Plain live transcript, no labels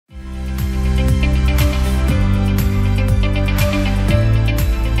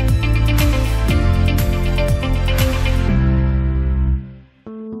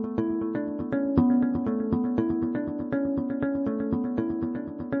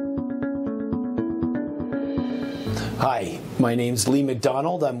Hi, my name's Lee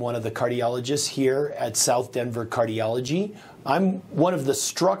MacDonald. I'm one of the cardiologists here at South Denver Cardiology. I'm one of the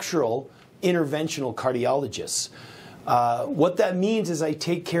structural interventional cardiologists. What that means is I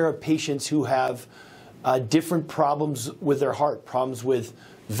take care of patients who have different problems with their heart, problems with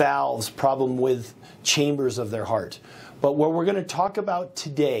valves, problem with chambers of their heart. But what we're going to talk about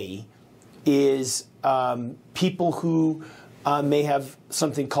today is people who may have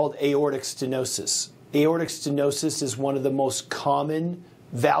something called aortic stenosis. Aortic stenosis is one of the most common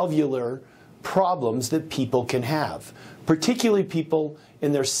valvular problems that people can have, particularly people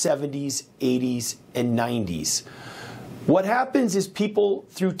in their 70s, 80s, and 90s. What happens is people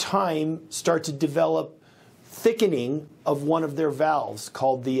through time start to develop thickening of one of their valves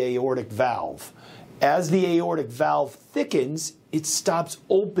called the aortic valve. As the aortic valve thickens, it stops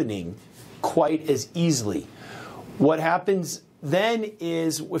opening quite as easily. What happens then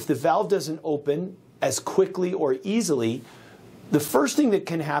is if the valve doesn't open as quickly or easily, the first thing that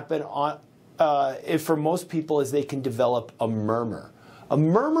can happen for most people is they can develop a murmur. A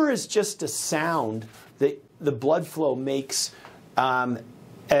murmur is just a sound that the blood flow makes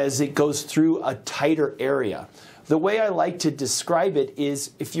as it goes through a tighter area. The way I like to describe it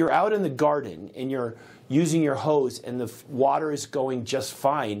is if you're out in the garden and you're using your hose and the water is going just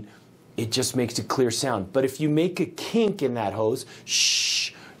fine, it just makes a clear sound. But if you make a kink in that hose,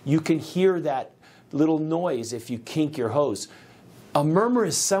 shh, you can hear that little noise if you kink your hose. A murmur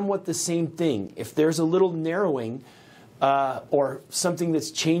is somewhat the same thing. If there's a little narrowing or something that's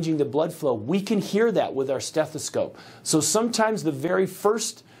changing the blood flow, we can hear that with our stethoscope. So sometimes the very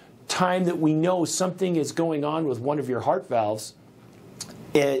first time that we know something is going on with one of your heart valves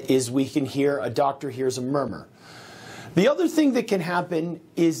is we can hear, a doctor hears a murmur. The other thing that can happen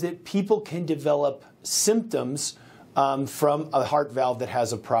is that people can develop symptoms from a heart valve that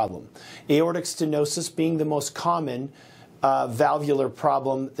has a problem. Aortic stenosis being the most common valvular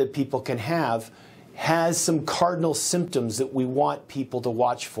problem that people can have has some cardinal symptoms that we want people to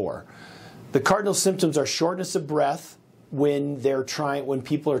watch for. The cardinal symptoms are shortness of breath when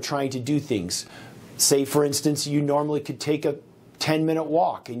people are trying to do things. Say, for instance, you normally could take a 10-minute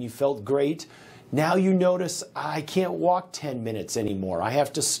walk and you felt great. Now you notice, I can't walk 10 minutes anymore. I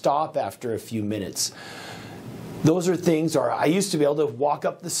have to stop after a few minutes. Those are things, or I used to be able to walk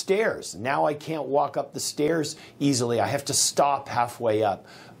up the stairs. Now I can't walk up the stairs easily. I have to stop halfway up.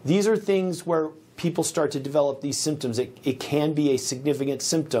 These are things where people start to develop these symptoms. It can be a significant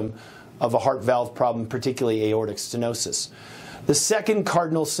symptom of a heart valve problem, particularly aortic stenosis. The second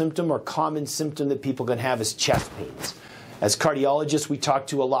cardinal symptom or common symptom that people can have is chest pains. As cardiologists, we talk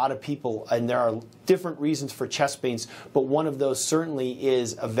to a lot of people, and there are different reasons for chest pains, but one of those certainly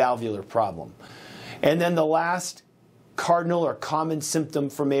is a valvular problem. And then the last cardinal or common symptom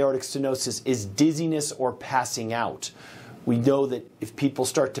from aortic stenosis is dizziness or passing out. We know that if people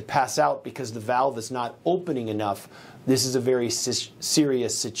start to pass out because the valve is not opening enough, this is a very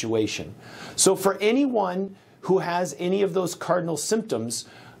serious situation. So for anyone who has any of those cardinal symptoms,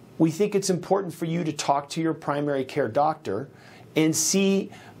 we think it's important for you to talk to your primary care doctor and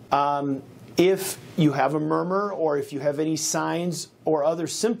see if you have a murmur or if you have any signs or other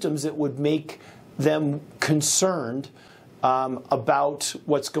symptoms that would make them concerned about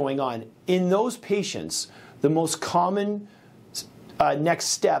what's going on. In those patients, the most common next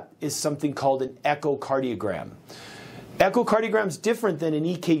step is something called an echocardiogram. Echocardiogram is different than an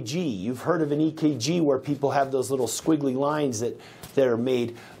EKG. You've heard of an EKG where people have those little squiggly lines that are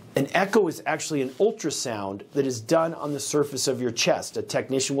made. An echo is actually an ultrasound that is done on the surface of your chest. A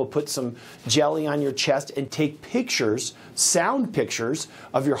technician will put some jelly on your chest and take pictures, sound pictures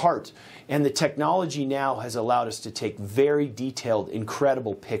of your heart. And the technology now has allowed us to take very detailed,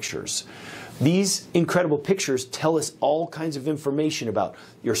 incredible pictures. These incredible pictures tell us all kinds of information about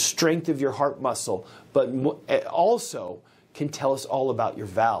your strength of your heart muscle, but also can tell us all about your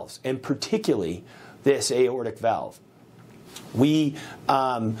valves, and particularly this aortic valve. We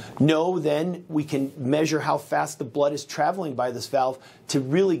know then we can measure how fast the blood is traveling by this valve to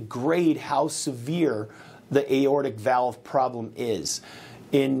really grade how severe the aortic valve problem is.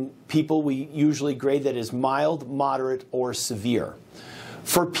 In people, we usually grade that as mild, moderate, or severe.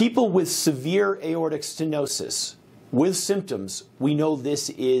 For people with severe aortic stenosis with symptoms, we know this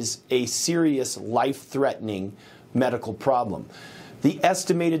is a serious, life-threatening medical problem. The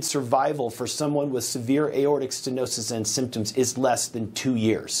estimated survival for someone with severe aortic stenosis and symptoms is less than 2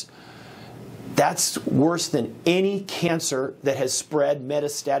 years. That's worse than any cancer that has spread,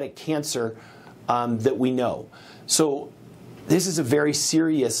 metastatic cancer that we know. So this is a very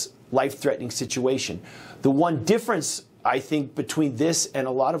serious, life-threatening situation. The one difference, I think, between this and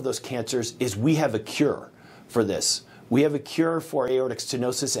a lot of those cancers is we have a cure for this. We have a cure for aortic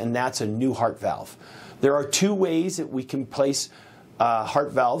stenosis, and that's a new heart valve. There are two ways that we can place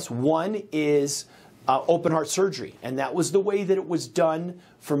heart valves. One is open heart surgery, and that was the way that it was done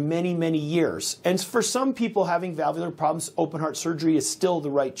for many, many years. And for some people having valvular problems, open heart surgery is still the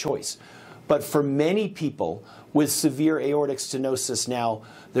right choice. But for many people with severe aortic stenosis now,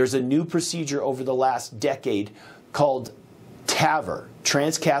 there's a new procedure over the last decade called TAVR,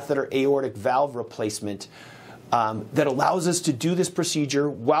 transcatheter aortic valve replacement, that allows us to do this procedure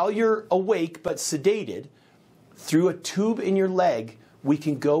while you're awake but sedated. Through a tube in your leg, we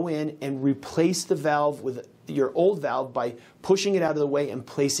can go in and replace the valve with your old valve by pushing it out of the way and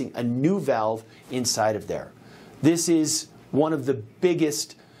placing a new valve inside of there. This is one of the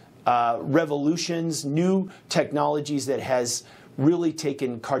biggest revolutions, new technologies that has really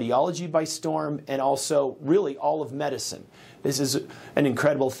taken cardiology by storm, and also really all of medicine. This is an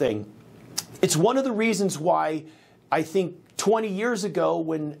incredible thing. It's one of the reasons why I think 20 years ago,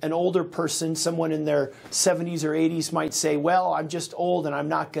 when an older person, someone in their 70s or 80s, might say, well, I'm just old and I'm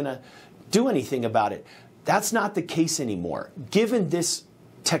not going to do anything about it. That's not the case anymore. Given this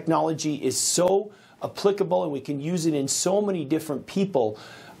technology is so applicable and we can use it in so many different people,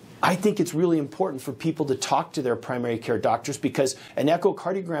 I think it's really important for people to talk to their primary care doctors, because an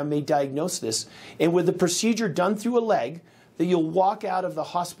echocardiogram may diagnose this. And with the procedure done through a leg, that you'll walk out of the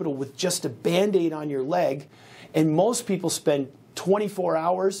hospital with just a Band-Aid on your leg, and most people spend 24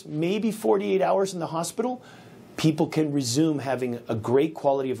 hours, maybe 48 hours in the hospital. People can resume having a great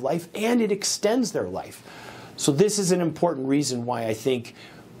quality of life, and it extends their life. So this is an important reason why I think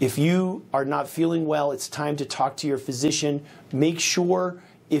if you are not feeling well, it's time to talk to your physician. Make sure,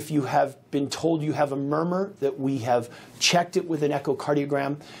 if you have been told you have a murmur, that we have checked it with an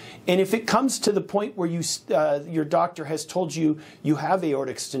echocardiogram. And if it comes to the point where your doctor has told you you have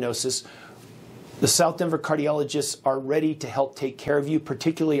aortic stenosis, the South Denver cardiologists are ready to help take care of you,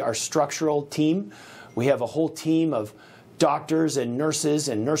 particularly our structural team. We have a whole team of doctors and nurses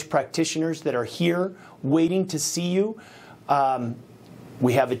and nurse practitioners that are here waiting to see you.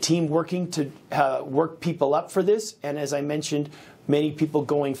 We have a team working to work people up for this, and as I mentioned, many people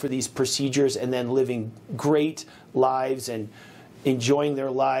going for these procedures and then living great lives and enjoying their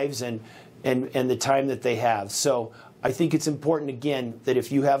lives and the time that they have. So I think it's important, again, that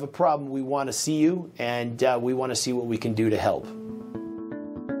if you have a problem, we want to see you, and we want to see what we can do to help.